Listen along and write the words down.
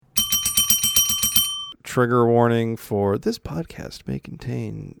trigger warning for this podcast may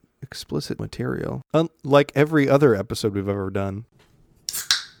contain explicit material, unlike every other episode we've ever done.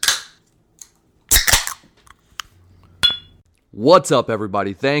 What's up,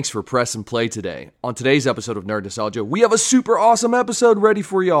 everybody? Thanks for pressing play today. On today's episode of Nerd Nostalgia, we have a super awesome episode ready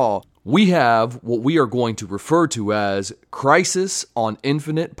for y'all. We have what we are going to refer to as Crisis on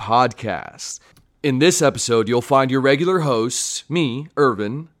Infinite Podcast. In this episode, you'll find your regular hosts, me,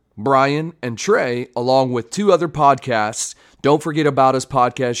 Irvin, Brian, and Trey, along with two other podcasts, Don't Forget About Us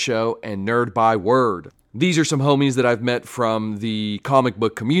podcast show and Nerd by Word. These are some homies that I've met from the comic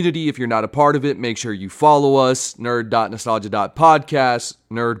book community. If you're not a part of it, make sure you follow us, nerd.nostalgia.podcast,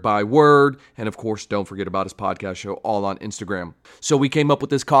 Nerd by Word, and of course, Don't Forget About Us podcast show, all on Instagram. So we came up with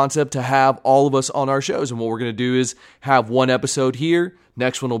this concept to have all of us on our shows, and what we're going to do is have one episode here,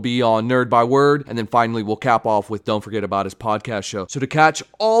 next one will be on Nerd by Word, and then finally we'll cap off with Don't Forget About Us podcast show. So to catch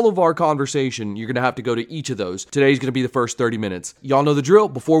all of our conversation, you're going to have to go to each of those. Today's going to be the first 30 minutes. Y'all know the drill.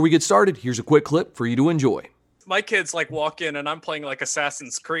 Before we get started, here's a quick clip for you to enjoy. My kids walk in and I'm playing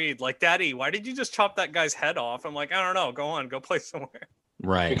Assassin's Creed. Daddy, why did you just chop that guy's head off? I'm like, I don't know. Go on, go play somewhere.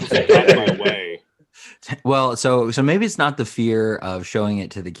 Right. Because they got in my way. Well, so maybe it's not the fear of showing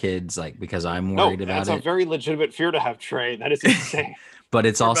it to the kids, because I'm worried about it. That's a very legitimate fear to have, Trey. That is insane. But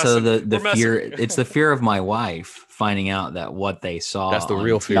it's also the fear. It's the fear of my wife finding out that what they saw. That's the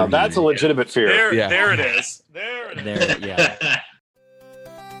real fear. Now that's a legitimate fear. There it is. There it is. Yeah.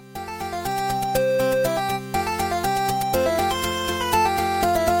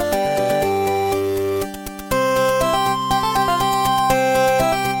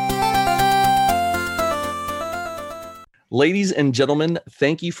 Ladies and gentlemen,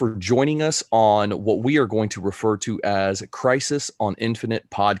 thank you for joining us on what we are going to refer to as Crisis on Infinite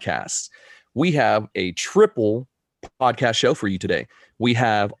Podcasts. We have a triple podcast show for you today. We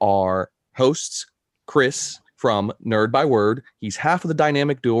have our hosts, Chris from Nerd by Word. He's half of the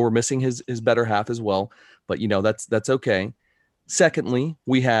dynamic duo. We're missing his better half as well, but that's okay. Secondly,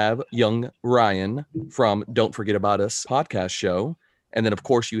 we have young Ryan from Don't Forget About Us podcast show. And then, of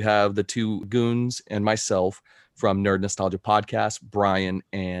course, you have the two goons and myself from Nerd Nostalgia Podcast, Brian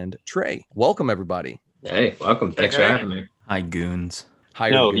and Trey. Welcome, everybody. Hey, welcome. Thanks for having me. Hi, goons.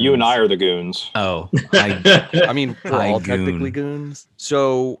 No, you and I are the goons. Oh, I mean, we're all goon. technically goons.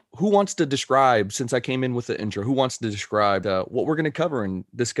 So who wants to describe, since I came in with the intro, who wants to describe what we're going to cover and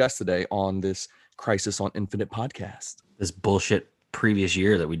discuss today on this Crisis on Infinite Podcast? This bullshit previous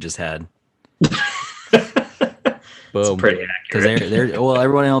year that we just had. It's pretty accurate. Because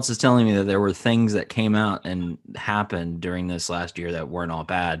everyone else is telling me that there were things that came out and happened during this last year that weren't all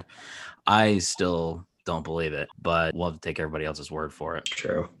bad. I still don't believe it, but we'll have to take everybody else's word for it.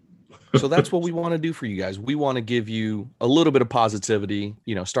 True. So that's what we want to do for you guys. We want to give you a little bit of positivity,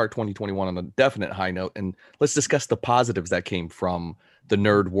 start 2021 on a definite high note. And let's discuss the positives that came from the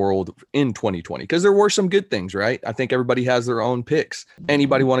nerd world in 2020, because there were some good things, right? I think everybody has their own picks.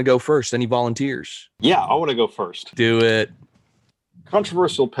 Anybody want to go first? Any volunteers? Yeah, I want to go first. Do it.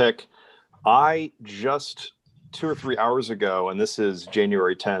 Controversial pick. I just 2 or 3 hours ago, and this is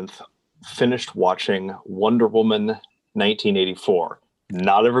January 10th, finished watching Wonder Woman 1984.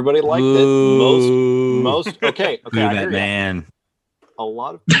 Not everybody liked it. Most okay. I hear man. A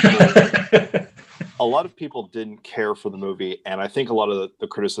lot of people didn't care for the movie, and I think a lot of the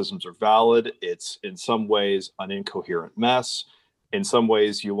criticisms are valid. It's in some ways an incoherent mess. In some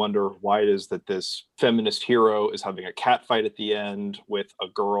ways, you wonder why it is that this feminist hero is having a cat fight at the end with a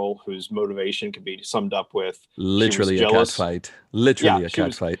girl whose motivation can be summed up with literally a cat fight. Literally a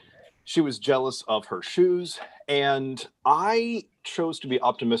cat fight. She was jealous of her shoes, and I chose to be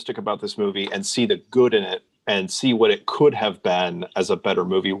optimistic about this movie and see the good in it and see what it could have been as a better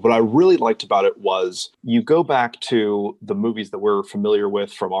movie. What I really liked about it was you go back to the movies that we're familiar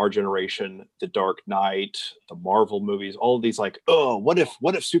with from our generation, The Dark Knight, the Marvel movies, all of these what if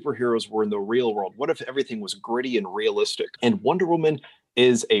superheroes were in the real world? What if everything was gritty and realistic? And Wonder Woman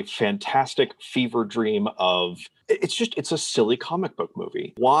is a fantastic fever dream of it's a silly comic book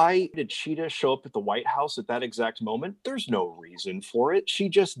movie. Why did Cheetah show up at the White House at that exact moment? There's no reason for it. She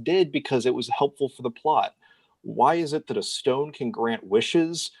just did because it was helpful for the plot. Why is it that a stone can grant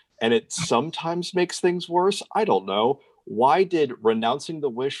wishes and it sometimes makes things worse? I don't know. Why did renouncing the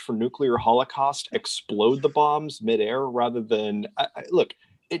wish for nuclear holocaust explode the bombs midair rather than look?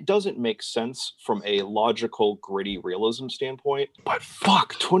 It doesn't make sense from a logical, gritty realism standpoint, but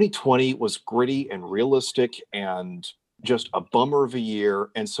fuck, 2020 was gritty and realistic and just a bummer of a year.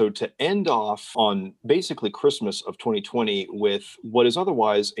 And so to end off on basically Christmas of 2020 with what is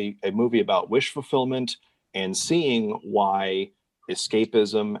otherwise a movie about wish fulfillment and seeing why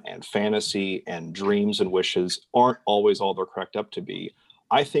escapism and fantasy and dreams and wishes aren't always all they're cracked up to be,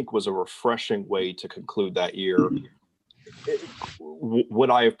 I think was a refreshing way to conclude that year. Would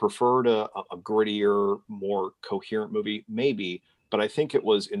I have preferred a grittier, more coherent movie? Maybe, but I think it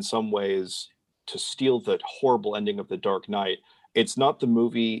was in some ways, to steal the horrible ending of The Dark Knight, it's not the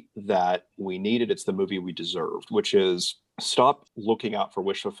movie that we needed, it's the movie we deserved, which is stop looking out for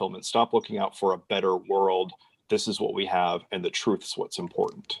wish fulfillment, stop looking out for a better world. This is what we have, and the truth is what's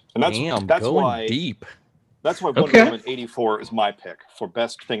important. And that's going why deep. That's why Wonder Woman 84 is my pick for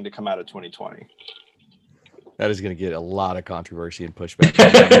best thing to come out of 2020. That is going to get a lot of controversy and pushback.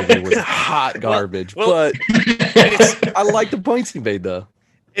 That movie was hot garbage, but I like the points he made, though.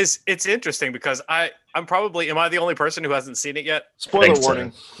 It's interesting because am I the only person who hasn't seen it yet? Spoiler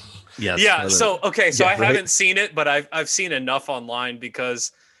warning. Yes. Yeah. So I right? haven't seen it, but I've seen enough online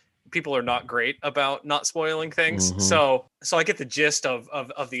because people are not great about not spoiling things. Mhm. So I get the gist of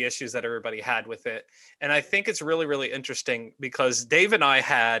the issues that everybody had with it. And I think it's really, really interesting because Dave and I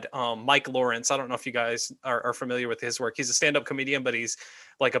had Mike Lawrence. I don't know if you guys are familiar with his work. He's a stand-up comedian, but he's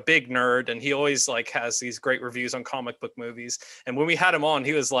like a big nerd, and he always like has these great reviews on comic book movies. And when we had him on,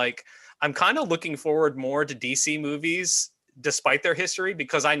 he was like, I'm kind of looking forward more to DC movies despite their history,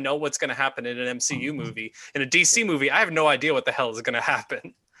 because I know what's going to happen in an MCU movie. In a DC movie, I have no idea what the hell is going to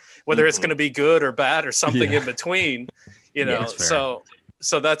happen. Whether it's going to be good or bad or something in between,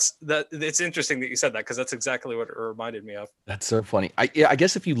 so that's it's interesting that you said that, because that's exactly what it reminded me of. That's so funny. I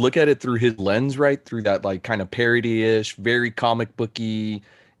guess if you look at it through his lens, right, through that like kind of parody-ish, very comic booky,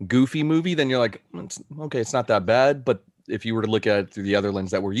 goofy movie, then you're like, it's not that bad. But if you were to look at it through the other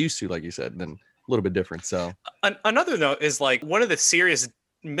lens that we're used to, like you said, then a little bit different. So another note is like one of the serious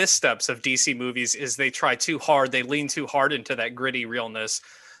missteps of DC movies is they try too hard, they lean too hard into that gritty realness.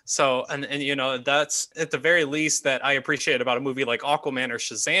 So, and that's at the very least that I appreciate about a movie like Aquaman or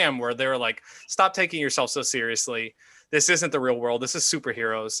Shazam, where they're like, stop taking yourself so seriously. This isn't the real world. This is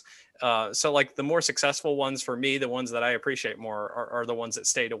superheroes. So like the more successful ones for me, the ones that I appreciate more are the ones that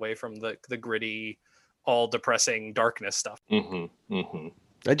stayed away from the gritty, all depressing darkness stuff.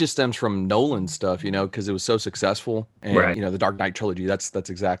 that just stems from Nolan stuff, because it was so successful. And, Right. the Dark Knight trilogy, that's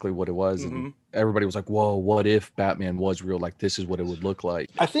exactly what it was. Mm-hmm. And everybody was like, whoa, what if Batman was real? Like, this is what it would look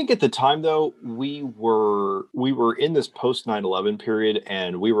like. I think at the time, though, we were in this post 9/11 period,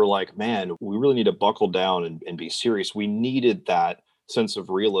 and we were like, man, we really need to buckle down and be serious. We needed that sense of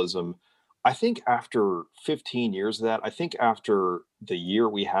realism. I think after 15 years of that, I think after the year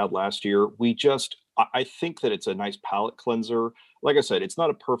we had last year, I think that it's a nice palate cleanser. Like I said, it's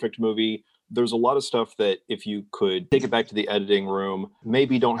not a perfect movie. There's a lot of stuff that if you could take it back to the editing room,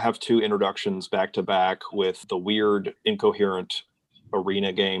 maybe don't have two introductions back to back with the weird, incoherent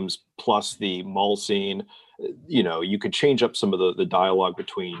arena games plus the mall scene. You could change up some of the dialogue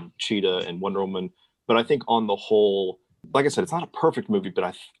between Cheetah and Wonder Woman. But I think on the whole, like I said, it's not a perfect movie,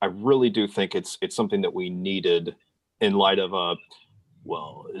 but I really do think it's something that we needed in light of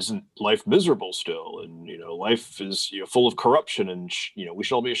isn't life miserable still? And, life is full of corruption, and, we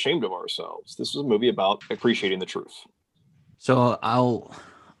should all be ashamed of ourselves. This was a movie about appreciating the truth. So I'll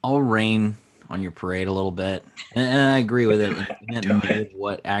rain on your parade a little bit. And I agree with it. It made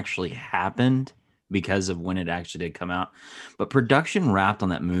what actually happened because of when it actually did come out. But production wrapped on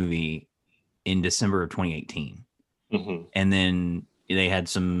that movie in December of 2018. Mm-hmm. And then they had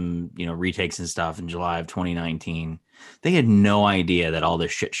some, retakes and stuff in July of 2019. They had no idea that all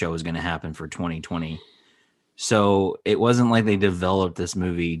this shit show was going to happen for 2020. So it wasn't like they developed this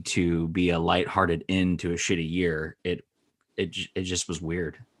movie to be a lighthearted end to a shitty year. It just was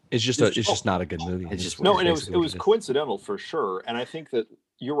weird. It's just not a good movie. It's just no, and it was coincidental for sure. And I think that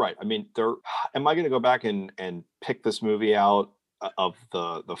you're right. I mean, am I going to go back and pick this movie out of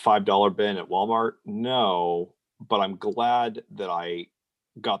the $5 bin at Walmart? No, but I'm glad that I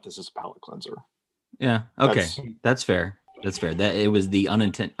got this as a palate cleanser. Yeah. Okay. That's fair. That it was the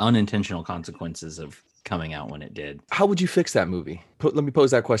unintentional consequences of coming out when it did. How would you fix that movie? Let me pose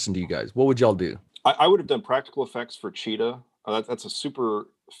that question to you guys. What would y'all do? I would have done practical effects for Cheetah. That's a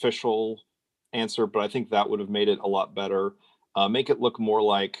superficial answer, but I think that would have made it a lot better. Make it look more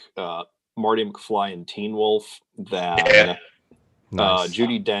like Marty McFly and Teen Wolf than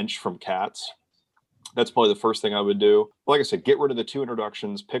Judi Dench from Cats. That's probably the first thing I would do. Like I said, get rid of the two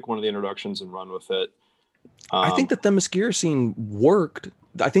introductions, pick one of the introductions and run with it. I think the Themyscira scene worked.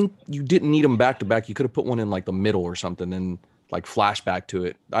 I think you didn't need them back to back. You could have put one in like the middle or something and like flashback to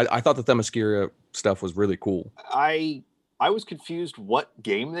it. I thought the Themyscira stuff was really cool. I was confused what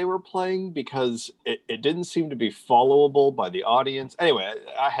game they were playing because it didn't seem to be followable by the audience. Anyway,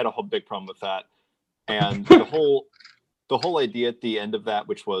 I had a whole big problem with that. And the the whole idea at the end of that,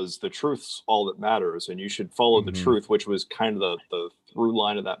 which was the truth's all that matters, and you should follow the truth, which was kind of the through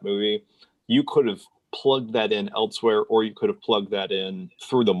line of that movie. You could have plugged that in elsewhere, or you could have plugged that in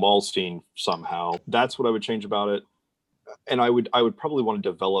through the Malstein somehow. That's what I would change about it. And I would probably want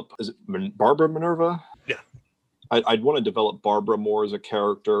to develop, is it Barbara Minerva? Yeah. I'd want to develop Barbara more as a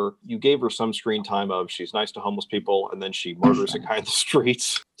character. You gave her some screen time of she's nice to homeless people, and then she murders a guy in the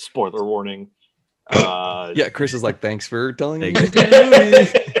streets. Spoiler warning. Yeah, Chris is like, thanks for telling me.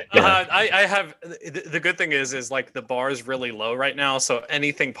 I have the good thing is like the bar is really low right now, so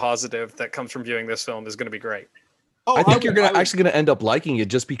anything positive that comes from viewing this film is going to be great. I think you're actually gonna end up liking it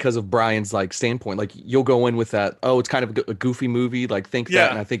just because of Brian's like standpoint. Like you'll go in with that, oh, it's kind of a goofy movie, like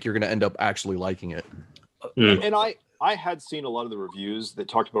that, and I think you're gonna end up actually liking it. And I had seen a lot of the reviews that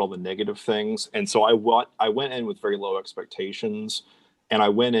talked about all the negative things, and so I went in with very low expectations. And I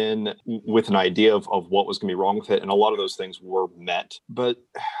went in with an idea of what was going to be wrong with it. And a lot of those things were met. But,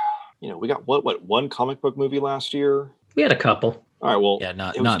 we got one comic book movie last year? We had a couple. All right, well,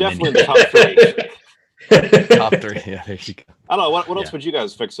 yeah, it was definitely many. in the top 3. Top 3, yeah, there you go. I don't know, what else would you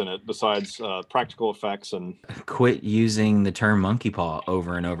guys fix in it besides practical effects and... Quit using the term monkey paw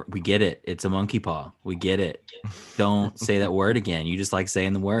over and over. We get it. It's a monkey paw. We get it. Don't say that word again. You just like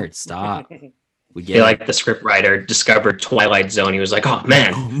saying the word. Stop. We get like the scriptwriter discovered Twilight Zone. He was like, "Oh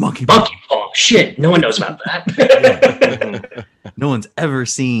man, monkey paw! Shit, no one knows about that." No one's ever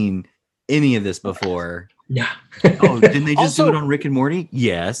seen any of this before. Yeah. Oh, didn't they just do it on Rick and Morty?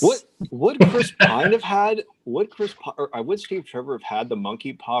 Yes. Would Chris Pine have had? Would Steve Trevor have had the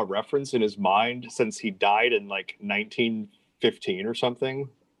monkey paw reference in his mind since he died in like 1915 or something,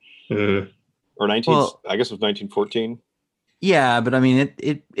 or 19? Well, I guess it was 1914. Yeah, but I mean,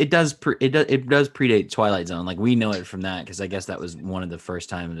 it does predate Twilight Zone. Like we know it from that because I guess that was one of the first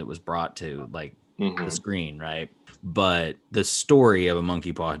times it was brought to like the screen, right? But the story of a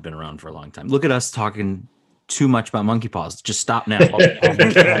monkey paw had been around for a long time. Look at us talking too much about monkey paws. Just stop now.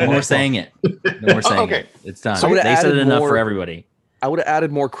 No more saying it. No more saying it. It's done. So they said it enough for everybody. I would have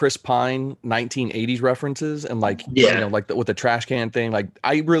added more Chris Pine 1980s references and like with the trash can thing. Like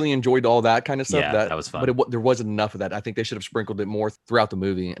I really enjoyed all that kind of stuff. Yeah, that was fun. But there wasn't enough of that. I think they should have sprinkled it more throughout the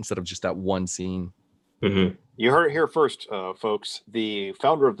movie instead of just that one scene. Mm-hmm. You heard it here first, folks. The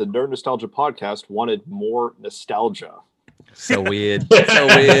founder of the Nerd Nostalgia podcast wanted more nostalgia. So weird. So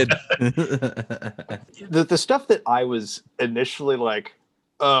weird. The stuff that I was initially like,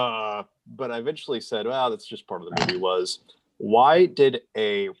 but I eventually said, well, that's just part of the movie was... Why did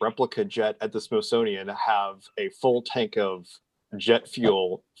a replica jet at the Smithsonian have a full tank of jet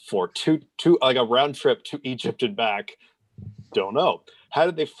fuel for two like a round trip to Egypt and back? Don't know. How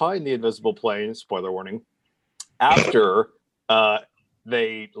did they find the invisible plane? Spoiler warning. After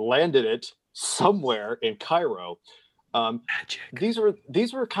they landed it somewhere in Cairo. These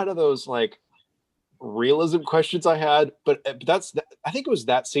were kind of those like realism questions I had, but I think it was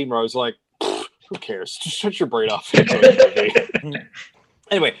that scene where I was like, who cares? Just shut your brain off.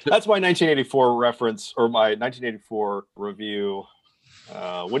 Anyway, that's my 1984 reference or my 1984 review.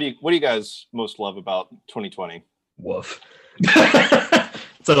 What do you guys most love about 2020? Woof.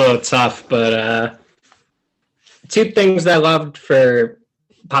 It's a little tough, but two things that I loved for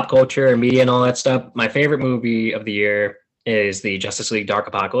pop culture and media and all that stuff. My favorite movie of the year is the Justice League Dark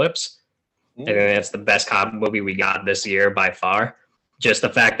Apocalypse. I think that's the best comic movie we got this year by far. Just the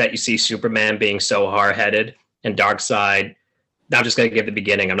fact that you see Superman being so hard-headed and Darkseid, I'm just going to give the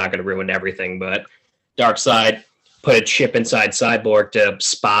beginning. I'm not going to ruin everything, but Darkseid put a chip inside Cyborg to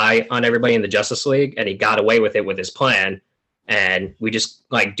spy on everybody in the Justice League, and he got away with it with his plan. And we just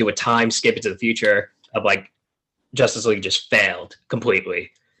like do a time skip into the future of like Justice League just failed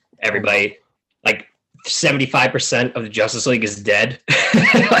completely. Everybody, like 75% of the Justice League is dead.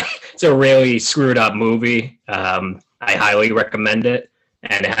 It's a really screwed up movie. I highly recommend it.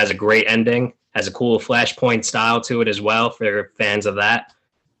 And it has a great ending, has a cool Flashpoint style to it as well for fans of that,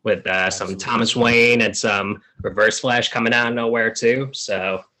 with some Thomas Wayne and some Reverse Flash coming out of nowhere too.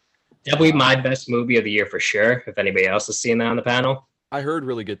 So definitely my best movie of the year for sure, if anybody else has seen that on the panel. I heard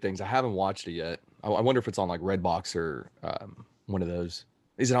really good things. I haven't watched it yet. I wonder if it's on like Redbox or one of those.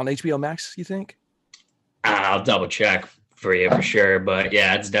 Is it on HBO Max, you think? I'll double check for you for sure. But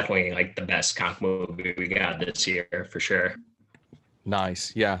yeah, it's definitely like the best comic movie we got this year for sure.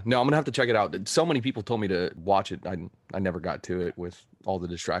 Nice. Yeah. No, I'm going to have to check it out. So many people told me to watch it. I never got to it with all the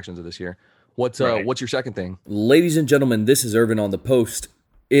distractions of this year. What's your second thing? Ladies and gentlemen, this is Irvin on the Post.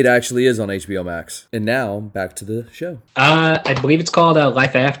 It actually is on HBO Max. And now, back to the show. I believe it's called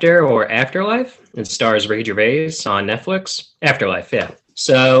Life After or Afterlife. It stars Ricky Gervais on Netflix. Afterlife, yeah.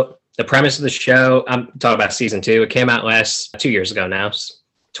 So The premise of the show, I'm talking about season 2. It came out 2 years ago now,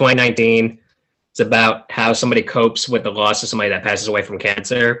 2019. It's about how somebody copes with the loss of somebody that passes away from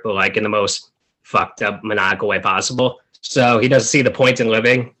cancer, but like in the most fucked up, maniacal way possible. So he doesn't see the point in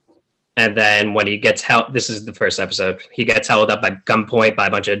living. And then when he gets held, this is the first episode, he gets held up at gunpoint by a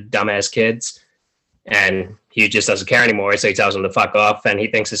bunch of dumbass kids. And he just doesn't care anymore. So he tells them to fuck off. And he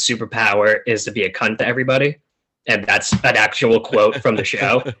thinks his superpower is to be a cunt to everybody. And that's an actual quote from the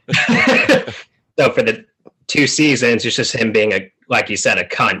show. So for the 2 seasons, it's just him being, like you said, a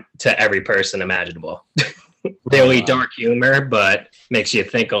cunt to every person imaginable. Really dark humor, but makes you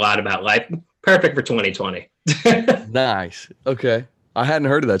think a lot about life. Perfect for 2020. Nice. Okay. I hadn't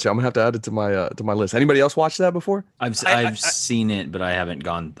heard of that show. I'm gonna have to add it to my list. Anybody else watched that before? I've seen it, but I haven't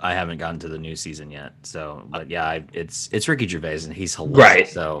gotten to the new season yet. So, but yeah, it's Ricky Gervais and he's hilarious. Right.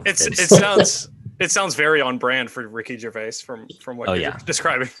 So it sounds very on brand for Ricky Gervais from what you're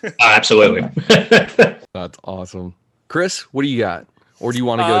describing. Absolutely. That's awesome. Chris, what do you got? Or do you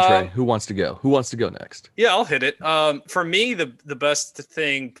want to go, Trey? Who wants to go? Who wants to go next? Yeah, I'll hit it. For me, the best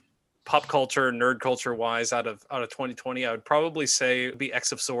thing, pop culture, nerd culture wise, out of 2020, I would probably say it'd be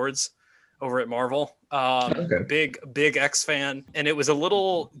X of Swords over at Marvel. Big X fan, and it was a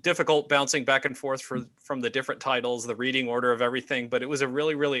little difficult bouncing back and forth from the different titles, the reading order of everything, but it was a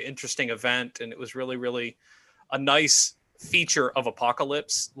really, really interesting event, and it was really, really a nice feature of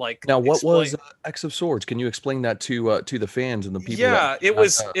Apocalypse. Like, now, what was X of Swords? Can you explain that to the fans and the people? Yeah, it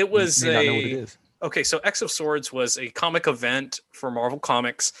was may not know what it is. Okay, so X of Swords was a comic event for Marvel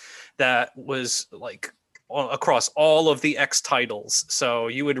Comics that was like across all of the X titles. So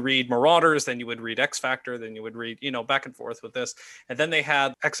you would read Marauders, then you would read X Factor, then you would read, back and forth with this. And then they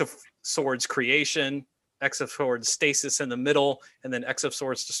had X of Swords Creation, X of Swords Stasis in the middle, and then X of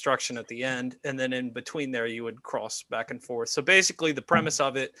Swords Destruction at the end. And then in between there, you would cross back and forth. So basically the premise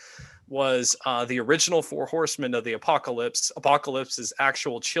of it was the original 4 horsemen of the Apocalypse's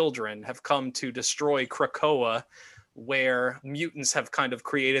actual children have come to destroy Krakoa, where mutants have kind of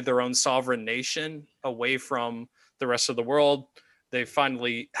created their own sovereign nation away from the rest of the world. They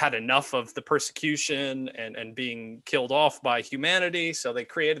finally had enough of the persecution and being killed off by humanity, so they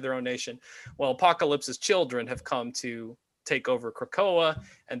created their own nation. Well, Apocalypse's children have come to take over Krakoa,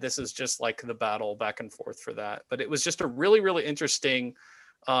 and this is just like the battle back and forth for that. But it was just a really, really interesting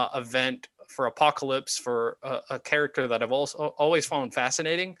event for Apocalypse, for a character that I've also always found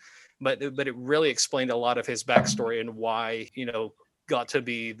fascinating. But it really explained a lot of his backstory and why, got to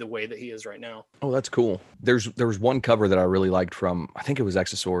be the way that he is right now. Oh, that's cool. There was one cover that I really liked from, I think it was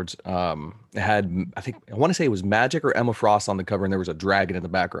X of Swords. It had, I want to say it was Magic or Emma Frost on the cover, and there was a dragon in the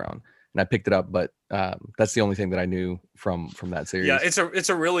background. And I picked it up, but that's the only thing that I knew from that series. Yeah, it's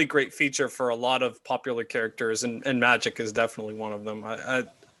a really great feature for a lot of popular characters, and Magic is definitely one of them. I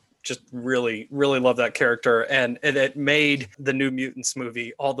just really, really love that character, and it made the New Mutants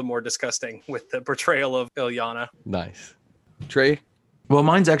movie all the more disgusting with the portrayal of Illyana. Nice. Trey? Well,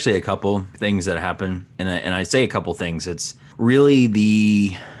 mine's actually a couple things that happen, and I say a couple things. It's really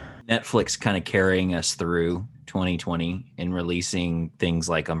the Netflix kind of carrying us through 2020 and releasing things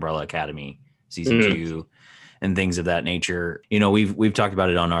like Umbrella Academy season 2 and things of that nature. We've talked about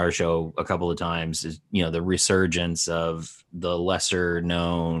it on our show a couple of times, is, the resurgence of the lesser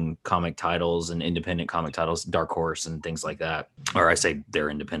known comic titles and independent comic titles, Dark Horse and things like that. Or I say they're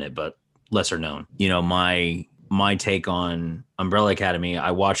independent, but lesser known. My take on Umbrella Academy,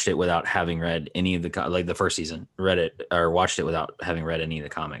 I watched it without having read any of the first season, watched it without having read any of the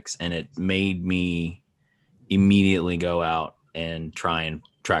comics. And it made me immediately go out and try and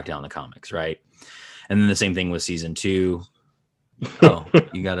track down the comics. Right. And then the same thing with season 2. Oh,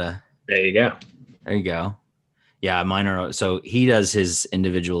 you gotta. There you go. There you go. Yeah, mine are. So he does his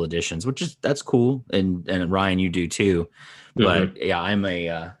individual editions, that's cool, and Ryan, you do too. But yeah, I'm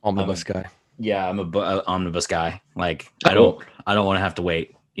a omnibus guy. Yeah, I'm a omnibus guy. Like I don't want to have to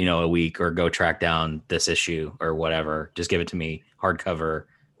wait, a week or go track down this issue or whatever. Just give it to me hardcover,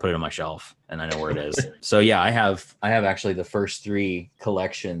 put it on my shelf, and I know where it is. So yeah, I have actually the first 3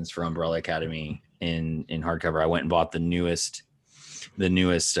 collections for Umbrella Academy in hardcover. I went and bought the newest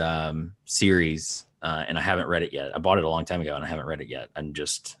series, and I haven't read it yet. I bought it a long time ago and I haven't read it yet. I'm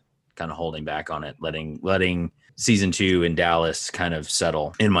just kind of holding back on it, letting season 2 in Dallas kind of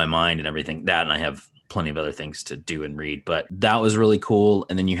settle in my mind and everything that, and I have plenty of other things to do and read, but that was really cool.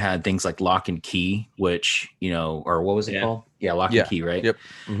 And then you had things like Lock and Key, which, or what was it called? Yeah. Lock and Key. Right. Yep.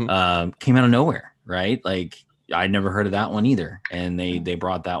 Came out of nowhere. Right. Like I'd never heard of that one either. And they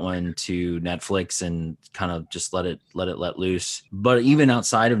brought that one to Netflix and kind of just let loose. But even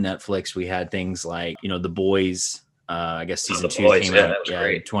outside of Netflix, we had things like, The Boys, I guess season The 2 Boys, came yeah, out that was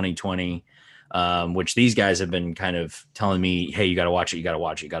great. 2020, which these guys have been kind of telling me, hey, you got to watch it, you got to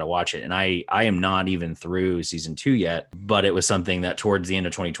watch it, you got to watch it. And I am not even through season 2 yet, but it was something that towards the end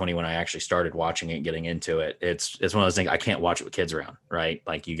of 2020, when I actually started watching it and getting into it, it's one of those things I can't watch it with kids around, right?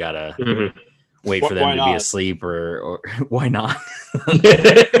 Like you got to Mhm. wait for them Why to be not? asleep or why not?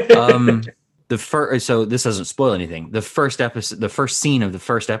 So this doesn't spoil anything. The first scene of the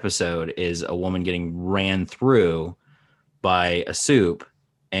first episode is a woman getting ran through by a soup,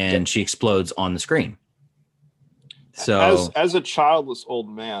 and she explodes on the screen. So As a childless old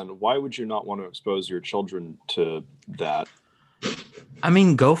man, why would you not want to expose your children to that? I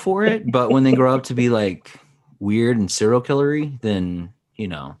mean, go for it. But when they grow up to be like weird and serial killery, then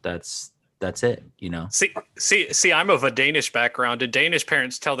that's it. See, I'm of a Danish background, and Danish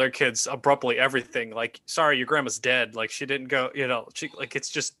parents tell their kids abruptly everything. Like, sorry, your grandma's dead. Like, she didn't go. It's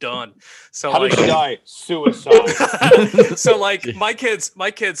just done. So How like, did she die? Suicide. so like my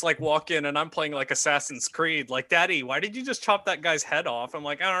kids like walk in and I'm playing like Assassin's Creed. Like, Daddy, why did you just chop that guy's head off? I'm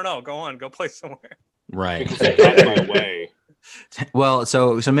like, I don't know. Go on, go play somewhere. Right. Because they got in my way. Well,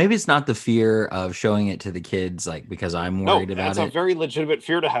 so maybe it's not the fear of showing it to the kids, like because I'm No, worried about that's a it, very legitimate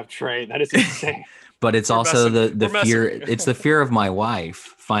fear to have, Trey. That is insane. but it's We're also messing- the we're fear. messing. It's the fear of my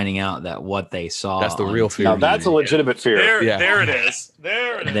wife finding out that what they saw. That's the on real fear. Now TV that's a legitimate fear. Yeah. There it is.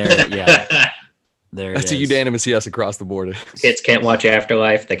 There it is. There, yeah, there. That's it a is. unanimous yes across the board. Kids can't watch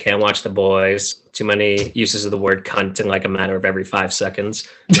Afterlife. They can't watch The Boys. Too many uses of the word cunt in like a matter of every 5 seconds.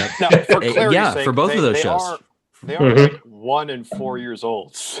 Now, for Eh, clarity's yeah, sake, for both of those they shows. They are Mhm. like 1 and 4 years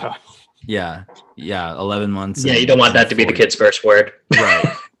old. So. Yeah, 11 months. Yeah, and- you don't want that to be the 40. kid's first word. Right,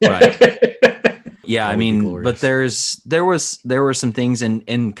 right. Yeah, That I would be mean, glorious. but there were some things,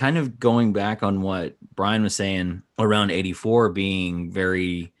 and kind of going back on what Brian was saying around 84 being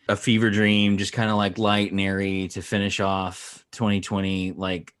very a fever dream, just kind of like light and airy to finish off 2020.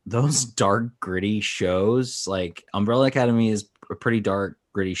 Like those dark, gritty shows, like Umbrella Academy is a pretty dark,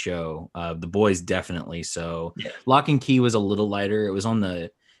 gritty show. The Boys definitely so. Yeah. Lock and Key was a little lighter. It was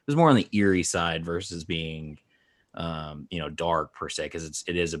more on the eerie side versus being dark per se, because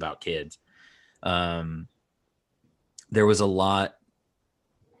it is about kids. There was a lot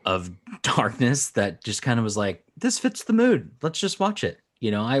of darkness that just kind of was like, this fits the mood. Let's just watch it.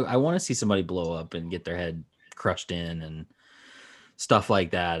 I want to see somebody blow up and get their head crushed in and stuff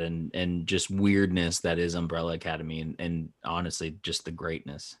like that, and just weirdness that is Umbrella Academy, and honestly just the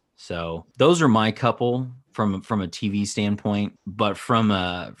greatness. So those are my couple from a TV standpoint, but from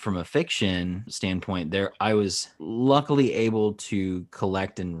a fiction standpoint, I was luckily able to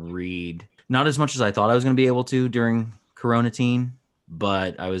collect and read, not as much as I thought I was going to be able to during Corona Teen,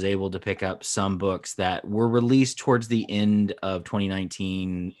 but I was able to pick up some books that were released towards the end of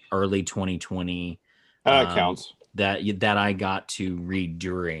 2019, early 2020. That counts. That I got to read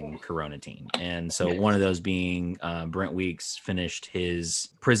during Corona Teen. And so one of those being Brent Weeks finished his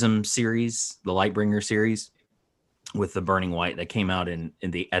Prism series, the Lightbringer series, with the Burning White that came out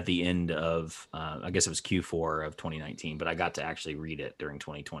at the end of I guess it was Q4 of 2019, but I got to actually read it during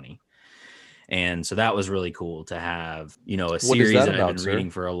 2020. And so that was really cool to have, a series that I've been reading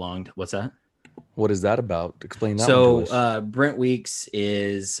for a long time. What's that? What is that about? Explain that. So Brent Weeks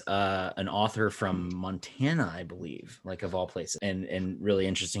is an author from Montana, I believe, like of all places, and really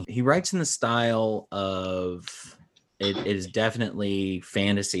interesting. He writes in the style of it is definitely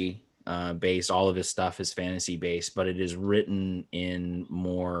fantasy based. All of his stuff is fantasy based, but it is written in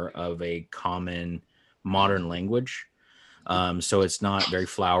more of a common modern language. So it's not very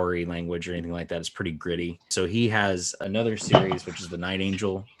flowery language or anything like that. It's pretty gritty. So he has another series, which is the Night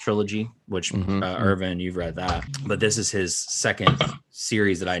Angel trilogy, which Irvin, you've read that, but this is his second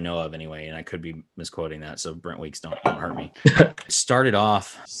series that I know of anyway. And I could be misquoting that. So Brent Weeks, don't hurt me. It started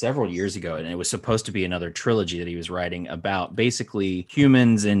off several years ago, and it was supposed to be another trilogy that he was writing about basically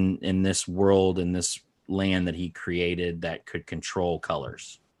humans in this world, in this land that he created that could control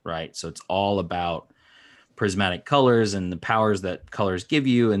colors. Right. So it's all about prismatic colors and the powers that colors give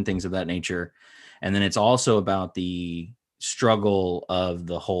you and things of that nature. And then it's also about the struggle of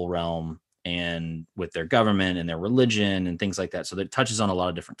the whole realm and with their government and their religion and things like that. So that touches on a lot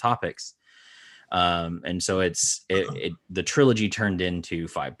of different topics. And so the trilogy turned into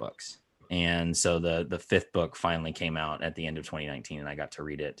 5 books. And so the 5th book finally came out at the end of 2019, and I got to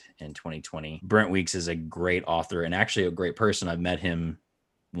read it in 2020. Brent Weeks is a great author and actually a great person. I've met him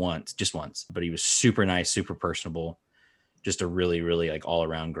just once, but he was super nice, super personable, just a really, really like all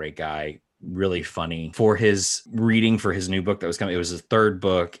around great guy, really funny. For his reading for his new book that was coming, it was his 3rd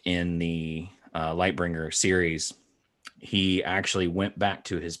book in the Lightbringer series. He actually went back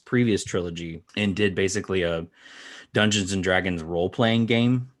to his previous trilogy and did basically a Dungeons and Dragons role-playing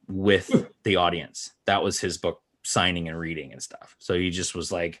game with the audience. That was his book signing and reading and stuff. So he just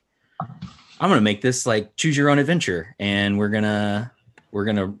was like, I'm going to make this like choose your own adventure. And we're going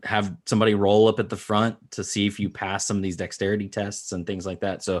to have somebody roll up at the front to see if you pass some of these dexterity tests and things like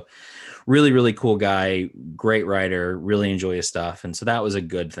that. So really, really cool guy, great writer, really enjoy his stuff. And so that was a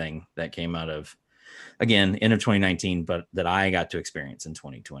good thing that came out of, again, end of 2019, but that I got to experience in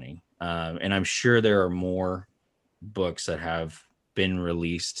 2020. And I'm sure there are more books that have been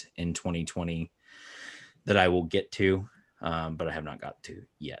released in 2020 that I will get to, but I have not got to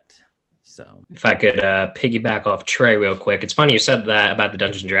yet. So if I could piggyback off Trey real quick, it's funny you said that about the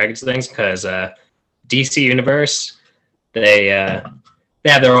Dungeons and Dragons things, because DC Universe, they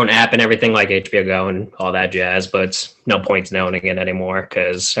have their own app and everything like HBO Go and all that jazz, but it's no point in owning it anymore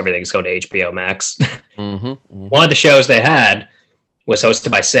because everything's going to HBO Max. One of the shows they had was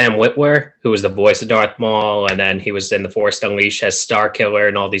hosted by Sam Witwer, who was the voice of Darth Maul, and then he was in The Force Unleashed as Star Killer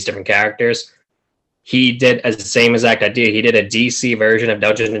and all these different characters. He did as the same exact idea. He did a DC version of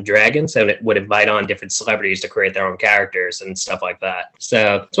Dungeons and Dragons, and it would invite on different celebrities to create their own characters and stuff like that.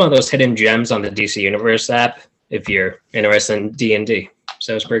 So it's one of those hidden gems on the DC Universe app if you're interested in D&D.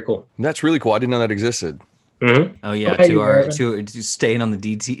 So it's pretty cool. That's really cool. I didn't know that existed. Mm-hmm. Oh yeah, to staying on the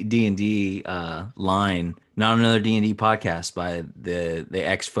D&D line. Not another D&D podcast by the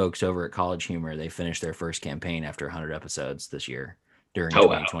ex folks over at College Humor. They finished their first campaign after 100 episodes this year during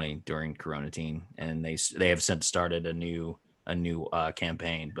 2020 during Coronatine, and they have since started a new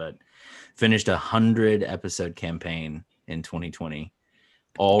campaign, but finished 100 episode campaign in 2020,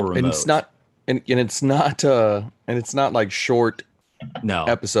 all remote. And it's not like short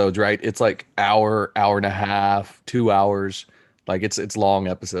episodes, right? It's like hour and a half, 2 hours. Like it's long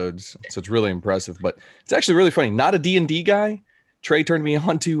episodes, so it's really impressive. But it's actually really funny. Not a D&D guy. Trey turned me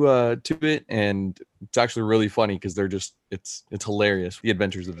on to it, and it's actually really funny because they're just it's hilarious, the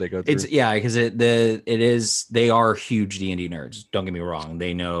adventures that they go through. Because they are huge D&D nerds. Don't get me wrong.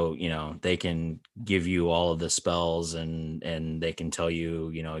 They know, they can give you all of the spells and they can tell you,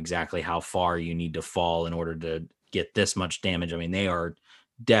 exactly how far you need to fall in order to get this much damage. I mean, they are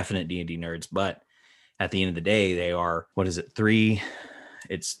definite D&D nerds, but at the end of the day, they are,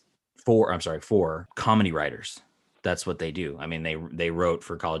 four comedy writers. That's what they do. I mean, they wrote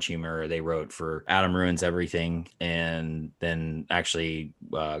for College Humor, they wrote for Adam Ruins Everything, and then actually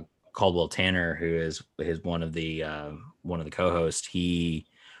Caldwell Tanner, who is one of the co-hosts, he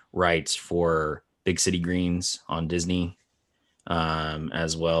writes for Big City Greens on Disney,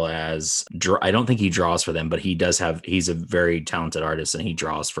 as well as I don't think he draws for them, but he's a very talented artist and he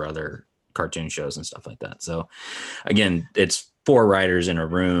draws for other cartoon shows and stuff like that. So again, it's 4 writers in a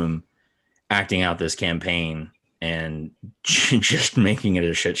room acting out this campaign and just making it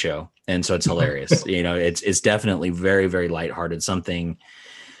a shit show. And so it's hilarious. It's definitely very, very lighthearted. Something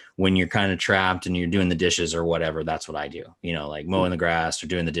when you're kind of trapped and you're doing the dishes or whatever, that's what I do, like mowing the grass or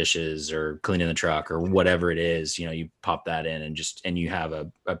doing the dishes or cleaning the truck or whatever it is, you pop that in and you have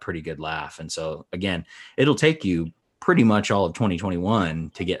a pretty good laugh. And so again, it'll take you pretty much all of 2021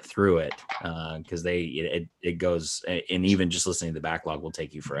 to get through it. Cause it goes, and even just listening to the backlog will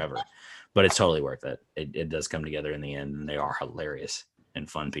take you forever, but it's totally worth it. It does come together in the end, and they are hilarious and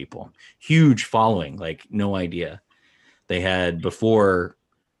fun people. Huge following, like no idea. They had, before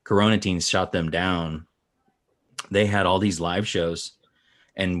Coronatine shot them down, they had all these live shows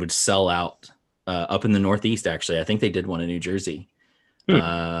and would sell out up in the Northeast. Actually, I think they did one in New Jersey.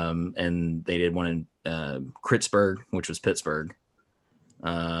 And they did one in Pittsburgh, which was Pittsburgh.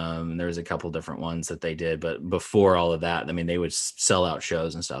 There was a couple different ones that they did, but before all of that, I mean, they would sell out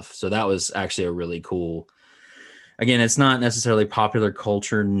shows and stuff. So that was actually a really cool, again, it's not necessarily popular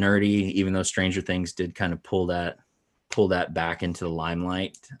culture nerdy, even though Stranger Things did kind of pull that back into the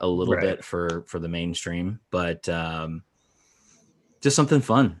limelight a little bit for the mainstream, but just something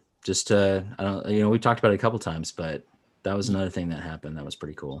fun. Just we've talked about it a couple times, but that was another thing that happened that was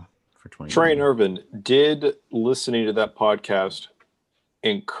pretty cool for 2020. Trey and Irvin, did listening to that podcast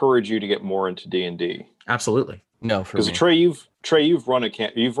encourage you to get more into D&D? Absolutely. No, for me. Because Trey, you've run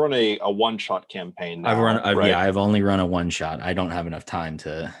a one-shot campaign now, I've only run a one-shot. I don't have enough time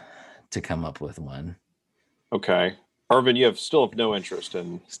to come up with one. Okay. Irvin, you still have no interest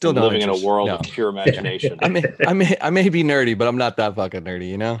in living in a world of pure imagination. I may be nerdy, but I'm not that fucking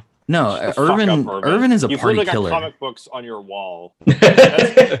nerdy, No, Irvin is a You've party literally killer. got comic books on your wall.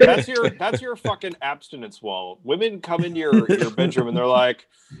 That's your fucking abstinence wall. Women come into your bedroom and they're like,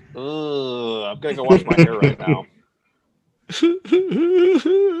 "Ugh, I'm gonna go wash my hair right now."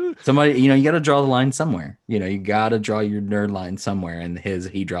 Somebody, you got to draw the line somewhere. You got to draw your nerd line somewhere, and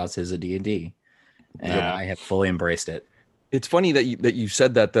he draws his a D&D. And I have fully embraced it. It's funny that you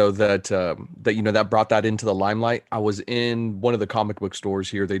said that though, that that brought that into the limelight. I was in one of the comic book stores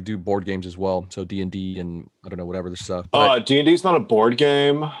here. They do board games as well, so D&D and I don't know whatever the stuff. D&D is not a board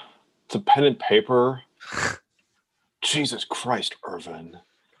game; it's a pen and paper. Jesus Christ, Irvin!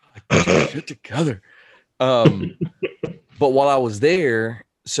 Put your shit together. But while I was there,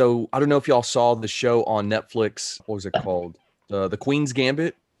 so I don't know if y'all saw the show on Netflix. What was it called? The Queen's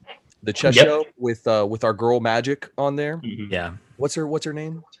Gambit. The chess show with our girl Magic on there. Mm-hmm. Yeah. What's her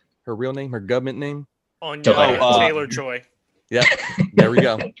name? Her real name? Her government name? Anya Taylor-Joy. Yeah. There we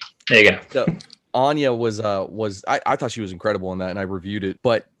go. There you go. So Anya was I thought she was incredible in that, and I reviewed it.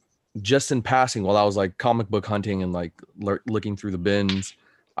 But just in passing, while I was like comic book hunting and like looking through the bins,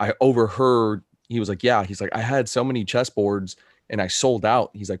 I overheard he was like, yeah, he's like, I had so many chessboards and I sold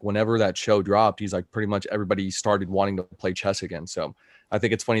out. He's like, whenever that show dropped, he's like, pretty much everybody started wanting to play chess again. So I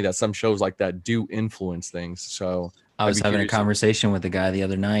think it's funny that some shows like that do influence things. So I was having a conversation with a guy the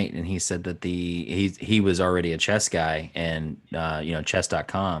other night, and he said that he was already a chess guy, and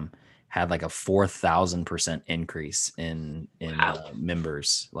chess.com had like a 4,000% increase in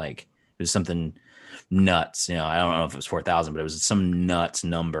members. Like it was something nuts. I don't know if it was 4,000, but it was some nuts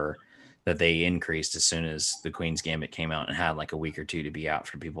number that they increased as soon as the Queen's Gambit came out, and had like a week or two to be out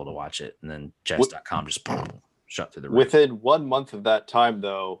for people to watch it. And then chess.com just shut through the roof. Within 1 month of that time,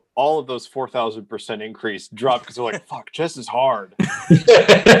 though, all of those 4,000% increase dropped because they're like, "Fuck, chess is hard."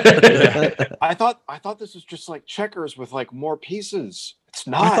 I thought this was just like checkers with like more pieces. It's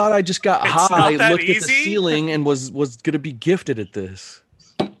not. I thought I just got high, looked easy. at the ceiling, and was gonna be gifted at this.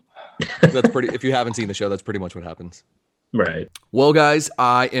 That's pretty. If you haven't seen the show, that's pretty much what happens. Right. Well, guys,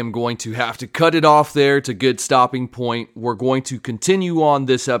 I am going to have to cut it off there. It's a good stopping point. We're going to continue on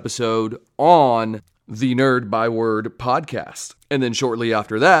this episode on the Nerd by Word podcast. And then shortly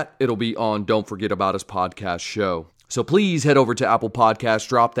after that, it'll be on Don't Forget About Us podcast show. So please head over to Apple Podcasts,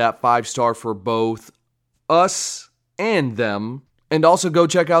 drop that 5-star for both us and them, and also go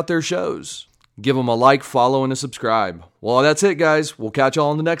check out their shows. Give them a like, follow, and a subscribe. Well, that's it, guys. We'll catch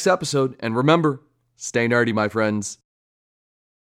y'all on the next episode. And remember, stay nerdy, my friends.